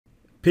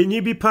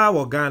Penny bi pa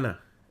wo Ghana.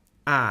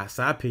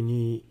 Saa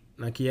penny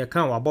na ki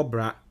kan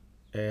wabobra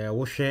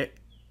wo hwe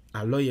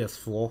a lawyers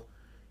for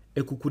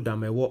ekuku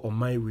damewo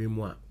oman we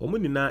mu a. Omo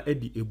nyina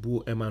edi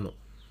ebuo ema no.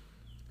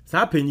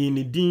 Saa penny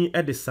ni din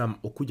ede Sam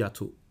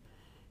Okudzeto.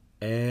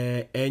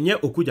 Enye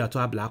Okudzeto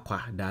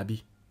ablakwa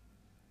dabi.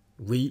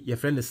 We your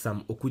friend is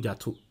Sam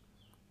Okudzeto.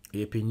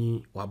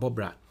 Penny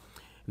wabobra.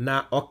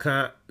 Na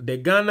oka the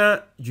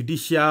Ghana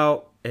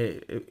judicial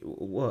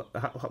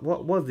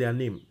what's their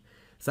name?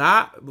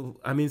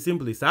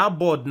 Simply, sa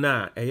board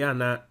na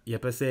na ye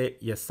pese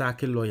ye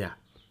sake lawyer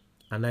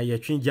ana ye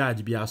twin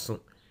judge bi aso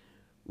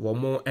wo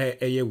mo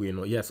we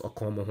no yes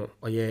okomo ho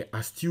or ye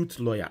astute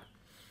lawyer.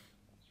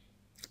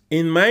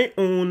 In my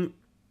own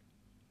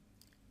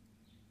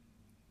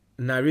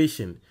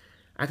narration,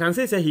 I can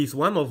say he's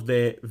one of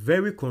the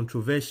very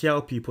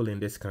controversial people in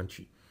this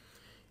country.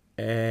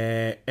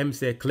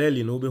 Say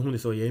clearly no be hu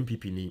so ye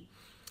MPP ni,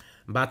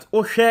 but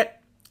ohwe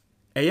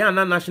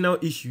na national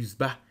issues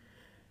ba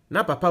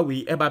na papa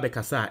we eba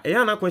bekasa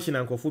na question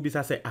ankofo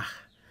bisa say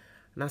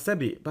na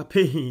sebe papa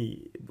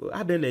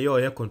aden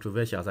ye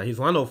controversial. So he's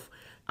one of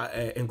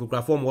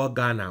enkukra form wa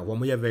Ghana wo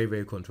mo very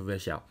very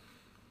controversial.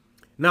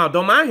 Now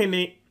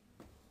Dormaahene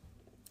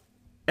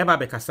eba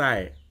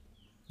bekasa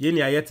ye ni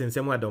ayet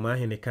nsem wa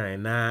Dormaahene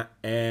kan na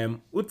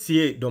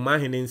utie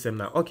Dormaahene nsem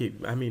na okay,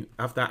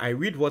 after I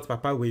read what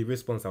papa we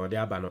response our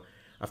there no,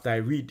 after I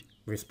read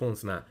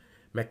response na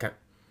meka,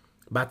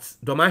 but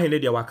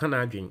Dormaahene dia waka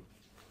na adwen.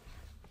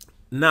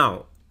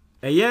 Now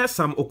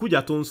Sam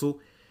Okudzeto nso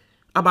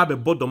aba be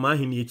bod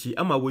Dormaahene echi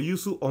ama we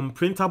use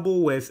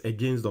unprintable words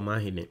against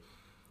Dormaahene.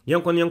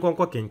 Yenkon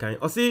kenkan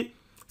o say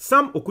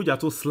Sam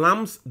Okudzeto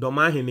slams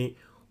Dormaahene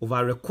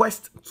over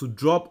request to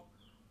drop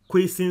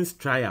Quayson's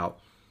trial.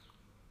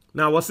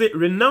 Now, was it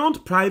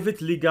renowned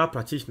private legal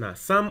practitioner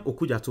Sam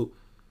Okudzeto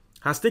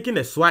has taken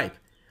a swipe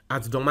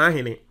at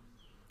Dormaahene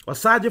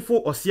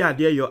Osajefo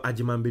Osiadeyo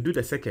Ajimambedu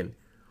II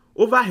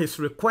over his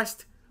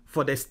request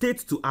for the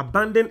state to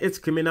abandon its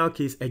criminal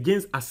case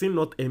against Asin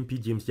North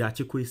MP James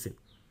Gyakye Quayson.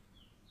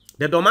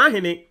 The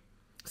Dormaahene,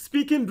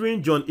 speaking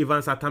during John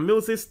Evans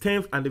Atamil's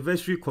 10th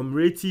anniversary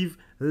commemorative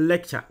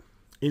lecture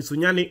in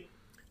Sunyani,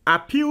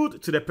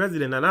 appealed to the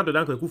president Nana Addo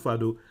Dankwa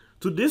Akufo-Addo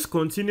to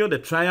discontinue the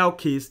trial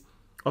case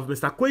of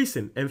Mr.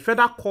 Quayson and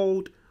further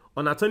called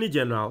on Attorney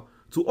General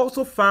to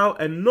also file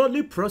a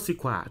nolle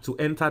prosequi to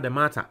enter the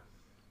matter.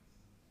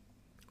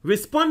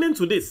 Responding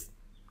to this,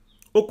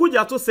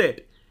 Okudzeto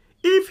said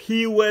if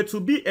he were to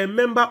be a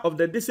member of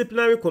the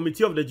disciplinary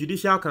committee of the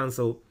Judicial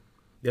Council,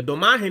 the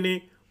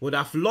Dormaahene would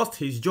have lost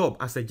his job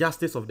as a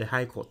justice of the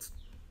High Court.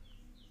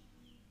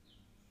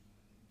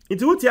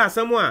 Inti uti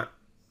asemwa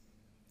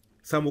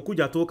Sam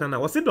Okudzeto kana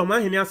wasi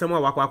Dormaahene asemwa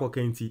wako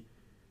kenti.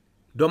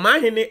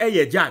 Dormaahene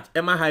eye judge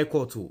ema High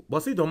Court o,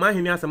 but si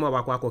Dormaahene asemwa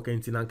wako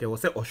kenti nanke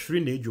wose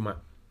ohwiri na ejuma.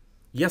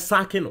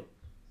 Yesake no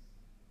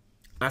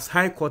as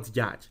High Court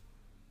judge.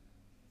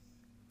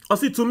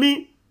 Osi, to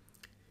me,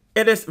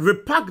 it is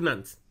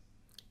repugnant.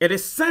 It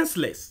is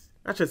senseless.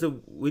 Actually, say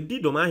we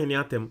did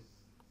Dormaahene atem.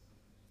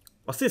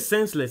 Osi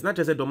senseless. Not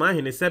just say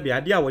Dormaahene sebi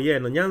adi a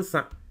woye no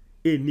nyansa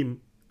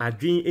enim,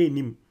 adwin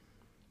enim.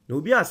 No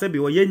obi a sebi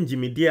woye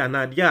njimidi ana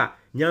adi a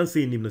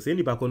nyansa enim no se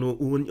ni bako no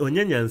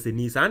onye nyansa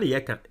ni sa na ye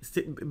ka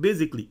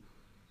basically.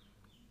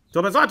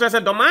 So person actually say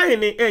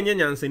Dormaahene enye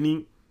nyansa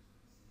ni.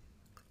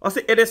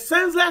 Osi, it is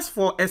senseless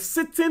for a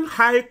sitting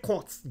High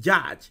Court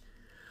judge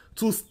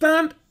to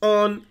stand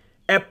on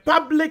a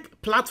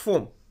public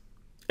platform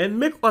and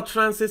make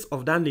utterances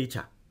of that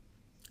nature.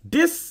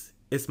 This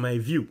is my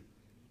view.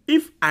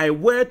 If I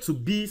were to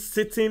be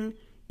sitting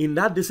in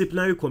that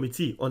disciplinary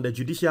committee on the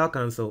Judicial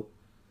Council,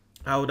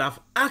 I would have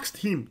asked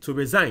him to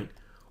resign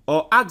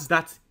or asked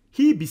that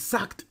he be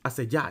sacked as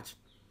a judge.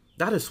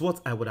 That is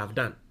what I would have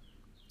done.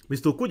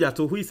 Mr.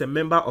 Okudzeto, who is a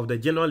member of the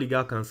General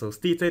Legal Council,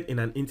 stated in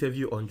an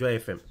interview on Joy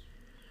FM.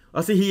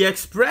 He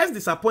expressed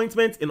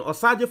disappointment in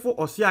Osajefo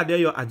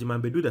Osiadeyo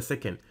Ajimambedu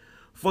II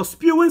for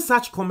spewing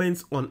such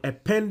comments on a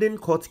pending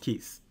court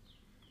case.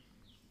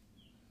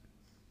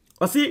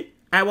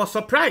 I was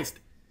surprised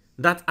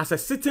that as a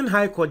sitting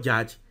High Court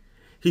judge,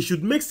 he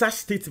should make such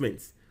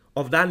statements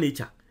of that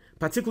nature,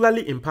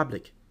 particularly in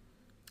public.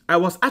 I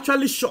was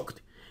actually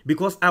shocked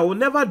because I will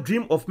never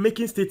dream of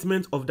making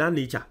statements of that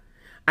nature.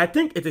 I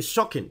think it is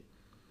shocking.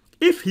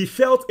 If he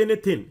felt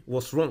anything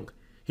was wrong,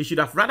 he should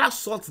have rather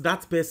sought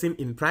that person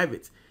in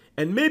private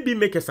and maybe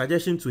make a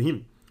suggestion to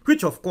him,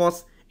 which of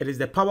course it is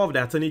the power of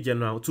the Attorney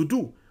General to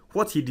do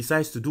what he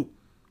decides to do.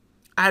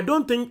 I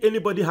don't think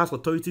anybody has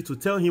authority to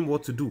tell him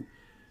what to do.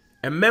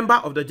 A member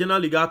of the General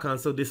Legal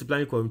Council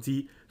Disciplinary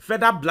Committee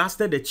further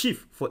blasted the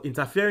chief for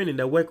interfering in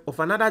the work of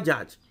another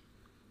judge.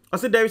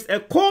 There is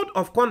a code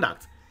of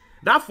conduct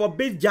that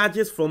forbids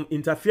judges from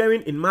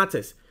interfering in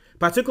matters,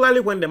 particularly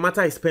when the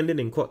matter is pending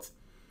in court.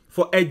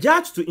 For a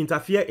judge to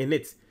interfere in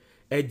it,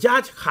 a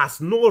judge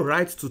has no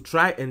right to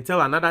try and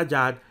tell another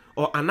judge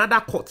or another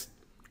court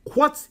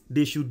what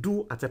they should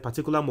do at a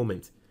particular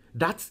moment.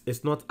 That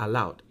is not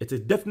allowed. It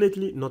is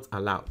definitely not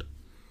allowed.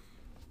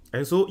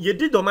 And so ye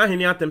did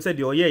Dormaahene atem said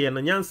the ye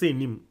na nyanse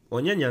nim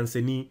onye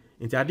nyanseni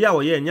nti ade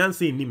a ye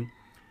nyanse nim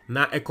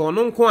na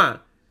ekono nko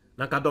a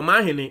na ka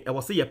Dormaahene e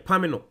wo se ye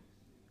pame no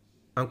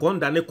anko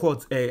nda ne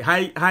court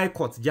high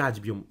court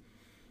judge biom.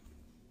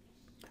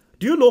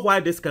 Do you know why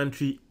this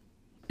country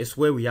is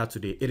where we are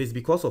today? It is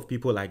because of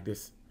people like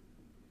this.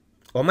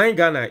 Oh my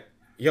Ghana,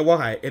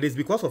 it is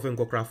because of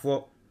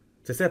Nkokrafo.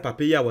 To say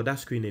Papa ya with that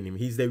screen in him.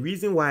 He's the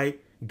reason why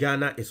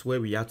Ghana is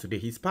where we are today.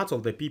 He's part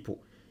of the people.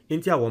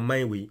 Into our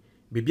mind we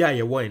baby I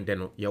and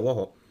then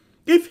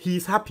if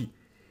he's happy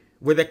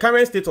with the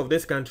current state of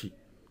this country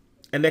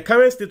and the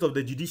current state of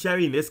the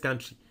judiciary in this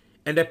country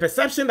and the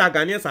perception that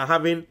Ghanaians are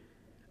having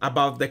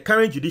about the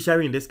current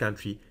judiciary in this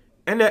country,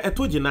 and the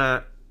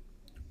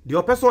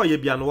person ye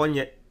be an one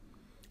yet.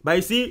 But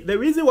you see, the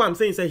reason why I'm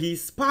saying is that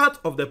he's part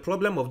of the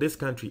problem of this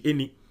country.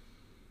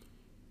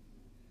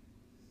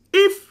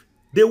 If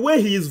the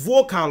way he is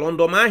vocal on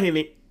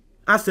Dormaahene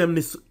and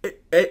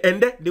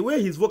the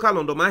way he's vocal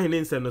on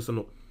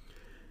Dormaahene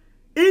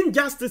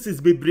injustices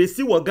be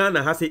bresi wa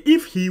Ghana has say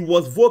if he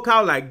was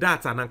vocal like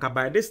that and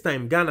by this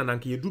time Ghana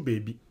nanka ye do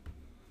baby.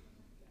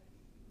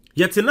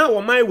 Yet now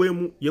on my way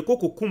mu ye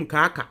koko kum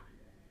kaka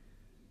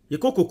ye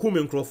koko kum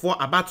nkrofo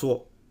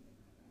abato.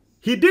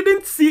 He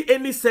didn't see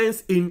any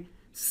sense in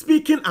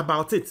speaking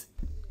about it.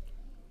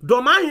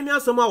 Dormaahene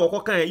asema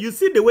wakokan. You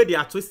see the way they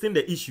are twisting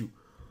the issue.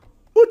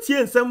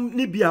 Utien sem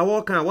ni bia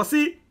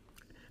wakan.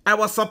 I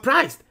was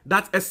surprised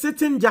that a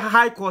sitting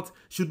high court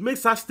should make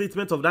such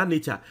statements of that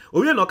nature.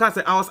 Oye no can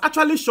say I was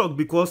actually shocked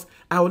because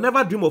I will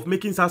never dream of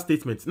making such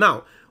statements.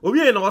 Now,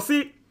 Oye no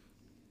see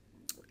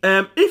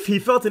if he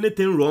felt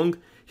anything wrong,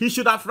 he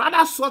should have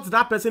rather sought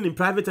that person in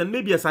private and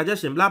maybe a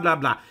suggestion, blah, blah,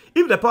 blah.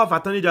 If the power of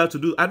attorney general to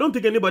do, I don't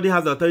think anybody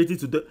has the authority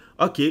to do.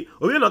 Okay,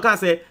 Oye can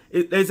say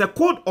there's a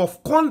code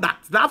of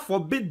conduct that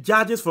forbids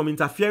judges from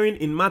interfering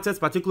in matters,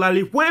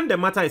 particularly when the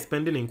matter is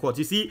pending in court.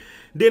 You see,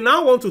 they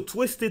now want to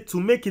twist it to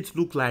make it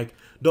look like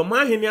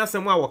Dormaahene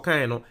asemwa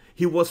wakano,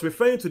 he was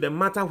referring to the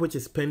matter which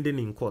is pending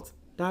in court.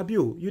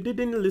 Dabio, you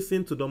didn't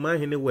listen to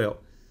Dormaahene well.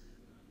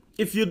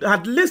 If you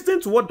had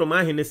listened to what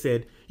Dormaahene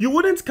said, you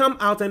wouldn't come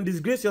out and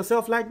disgrace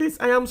yourself like this.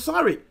 I am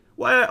sorry.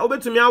 Why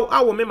but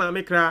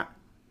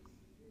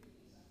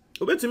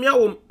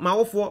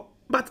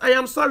I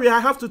am sorry, I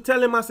have to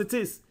tell him as it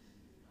is.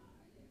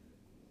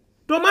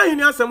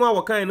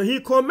 Dormaahene, he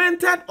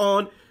commented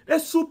on a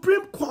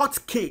Supreme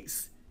Court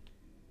case.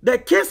 The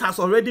case has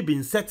already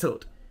been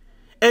settled.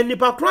 And the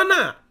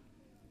Pakrona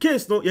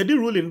case, no, you did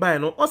ruling by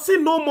no, or see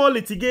no more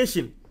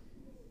litigation.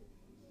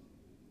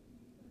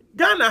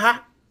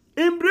 Ghana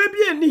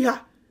Embrebi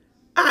niha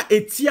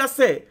etia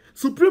say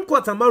Supreme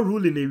Court ama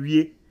ruling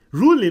ewie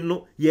ruling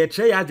no ye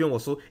tre ya adwen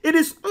so it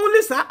is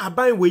only sa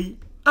aban we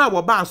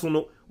wo ba so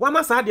no wa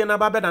ma sa de na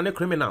ba beda ne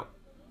criminal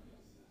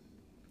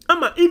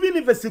ama even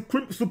if a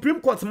Supreme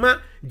Court ma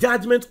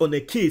judgment on a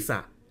case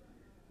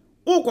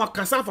o kwa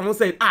kasa for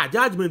say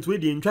judgment we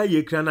dey ntwa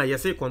ye kra na ye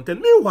say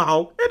contempt.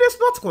 Meanwhile it is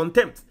not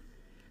contempt.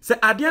 Se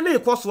ade na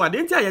ekoso ade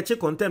ntia ye che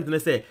contempt ne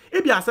say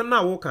e bi asem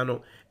na wo ka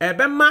no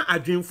ebema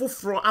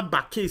adwenfoforo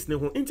aba case ne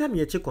ho ntia na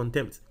ye che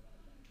contempt.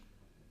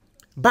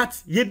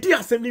 But ye di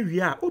asem ni wi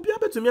a obi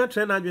abetumi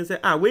atre na adwen say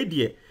we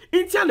die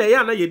ntia na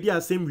ye na ye di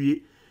asem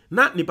wi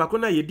na nipa ko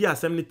na ye di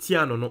asem ne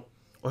tia no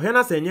ohe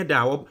na se nye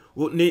da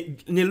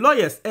ne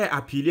lawyers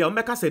appeal o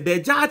meka say the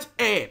judge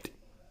erred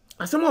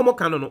asem o mo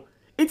ka no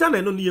ntia na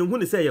no ye hu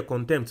ne say ye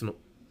contempt no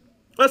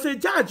o say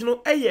judge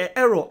no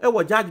error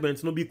wo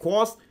judgment no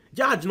because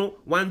judge no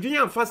wandwen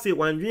amfa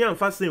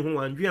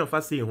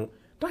say ho.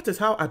 That is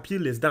how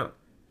appeal is done.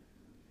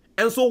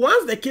 And so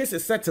once the case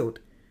is settled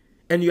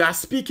and you are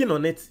speaking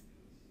on it,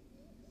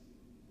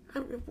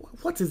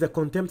 what is the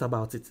contempt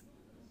about it?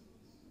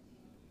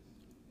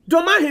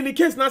 Dormaahene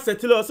case na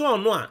settle so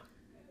on no.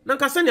 Na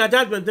nka senya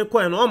judgment e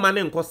koe no o ma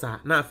ne nkosa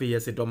na afi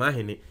yes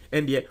Dormaahene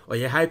and ye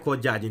oye high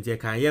court judge nti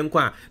kan ye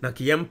nkwa na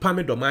ke ye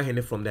mpame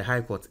Dormaahene from the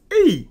high court.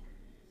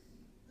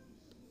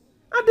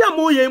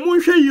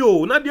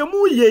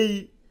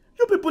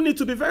 You people need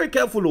to be very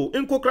careful.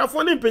 In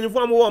Kokrafone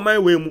penifo my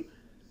way mu.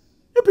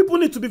 You people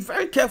need to be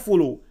very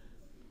careful.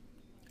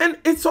 And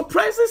it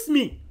surprises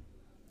me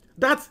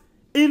that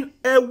in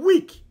a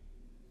week,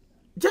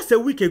 just a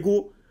week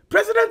ago,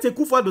 President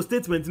Akufo-Addo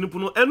statement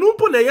nupuno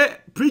enupo na ye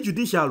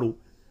prejudicial.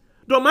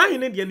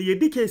 Dormaahene de ye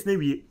di case na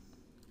wie.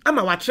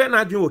 Ama wa tre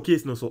na adwen o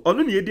case no so.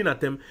 Onu na ye di na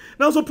tem.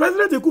 Now so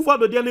President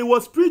Akufo-Addo de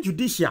was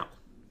prejudicial.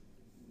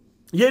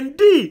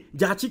 Yendi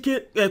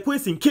Gyakye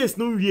Quayson case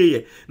no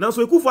wie. Now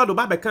so Akufo-Addo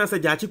ba be kan say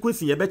Gyakye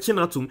Quayson ye be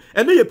chinatum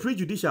and no ye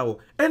prejudicial.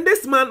 And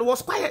this man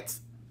was quiet.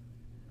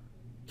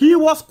 He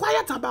was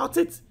quiet about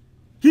it.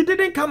 He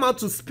didn't come out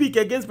to speak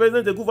against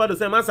President Akufo-Addo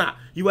say, "Masa,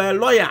 you are a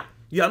lawyer.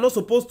 You are not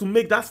supposed to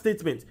make that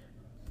statement."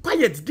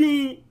 Quiet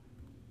ding.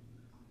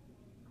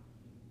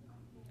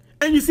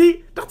 And you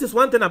see, that is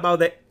one thing about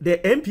the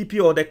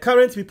MPP or the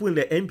current people in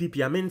the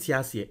MPP. I mean,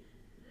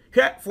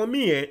 here for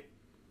me,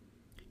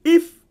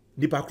 if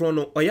the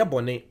Pakrono oya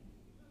bone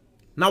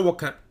na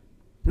woka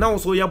na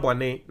also oya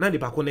bone na the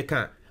Pakone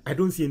kan, I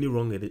don't see any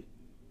wrong with it.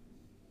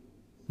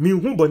 Me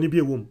hu bone bi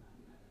ewom.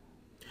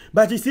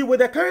 But you see, with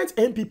the current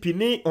MPP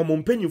ne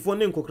omompanyimfo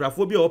ne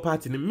nkokrafo bi o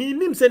party ne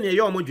minim se ne ye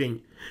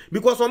omodwen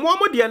because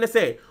omo de ne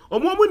say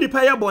omo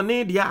nipa ya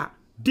bone dia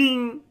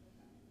din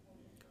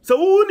so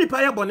wo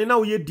nipa ya bone na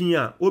wo ye din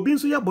a obi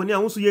nso ya bone a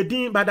wo nso ye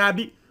din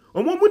badabi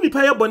omo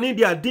nipa ya bone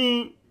dia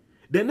din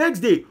the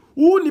next day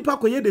wo nipa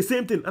koye the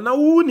same thing and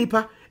wo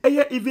nipa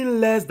even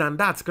less than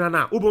that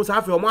krana ubon sa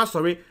afi omo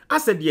asori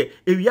asede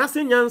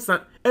ewiase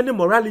nyansa ene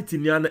morality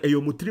ni ana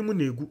eyomutirimu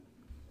na egu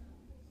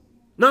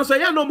na so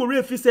ya no mo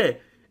refi say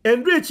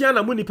endru echia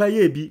na mo nipa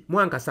ye bi mo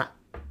ankasa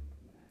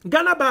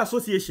Ghana Bar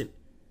Association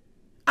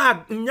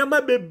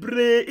nyama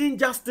bebre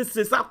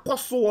injustices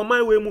akoso o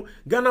man we mu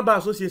Ghana Bar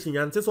Association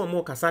yante so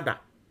mo kasada.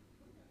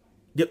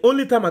 The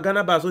only time a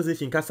Ghana Bar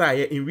Association kasa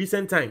in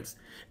recent times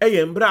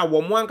mbra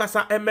wo mo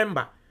ankasa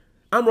member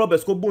am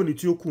Roberts ko boni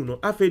ti oku no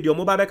afa di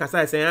omo ba be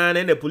kasa say na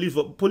the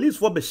police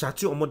for be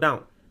shati omo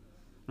down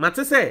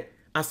mate say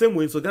asem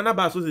we so Ghana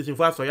Bar Association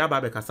for aso ya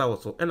ba be kasa wo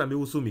so na me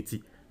wo so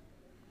meti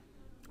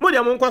mo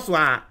dia mo nkwaso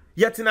a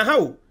yetina ha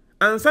o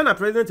ansa na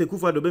President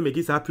Akufo-Addo be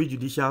make sa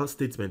prejudicial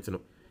statement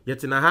no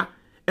yetina ha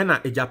na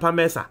ejapa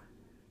mesa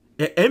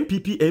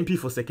MP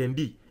for second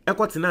D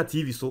ekwotina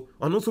TV so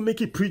ono so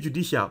make it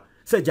prejudicial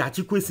say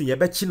Gyakye Quayson ye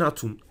be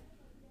chinatum.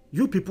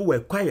 You people were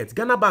quiet.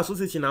 Ghana Bar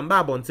Association and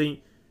Bar Bonting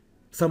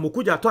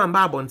Okudzeto and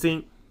Bar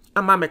Bonting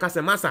ama meka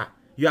say masa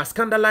you are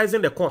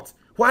scandalizing the court.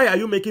 Why are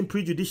you making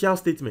prejudicial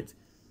statements?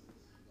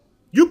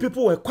 You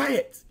people were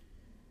quiet.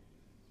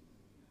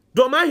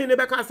 Dormaahene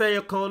beka say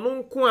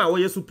kono nko a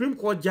wo Supreme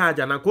Court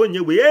judge na ko nye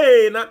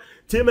we na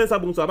Chairman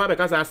Sabunso aba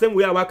beka say asem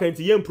we a waka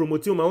nti ye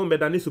promote ma won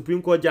beda ni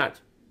Supreme Court judge.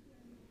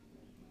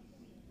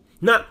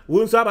 Na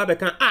won so aba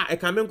beka e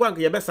ka me nko anka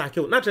ye be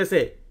sakill na tre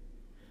say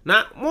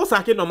na mo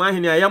sake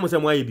Dormaahene a ya mo se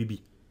mo aye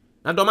bibi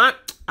na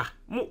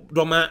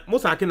mo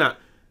sake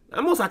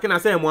na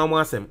say mo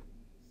asem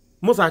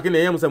mo sake na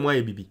ya mo se mo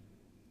aye bibi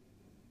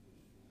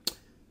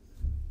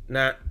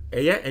na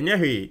enye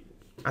hwe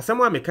asem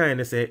a me kan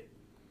ne say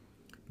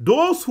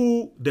those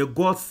who the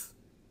gods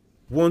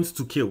want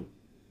to kill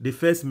they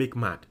first make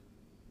mad.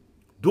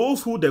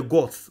 Those who the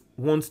gods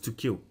want to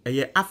kill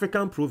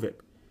African proverb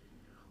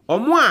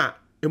omo a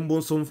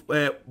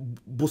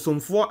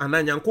bosomfo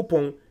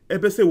ananyankopon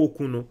ebese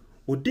woku no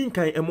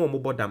odinkan emo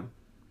omobodam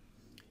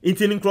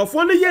inti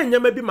nkrofo no ye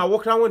nyama bi ma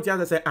wokra won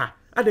ti say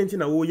adenti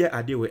na wo ye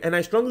adewe and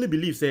I strongly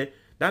believe say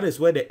that is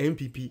where the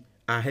MPP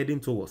are heading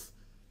towards.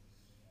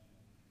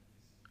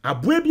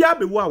 Abue bia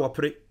bewu a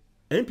wopre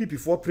MPP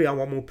for pray and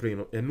one more pray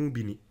no enu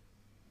bi ni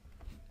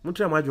mo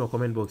try ma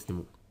comment box ni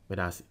mo me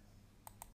da se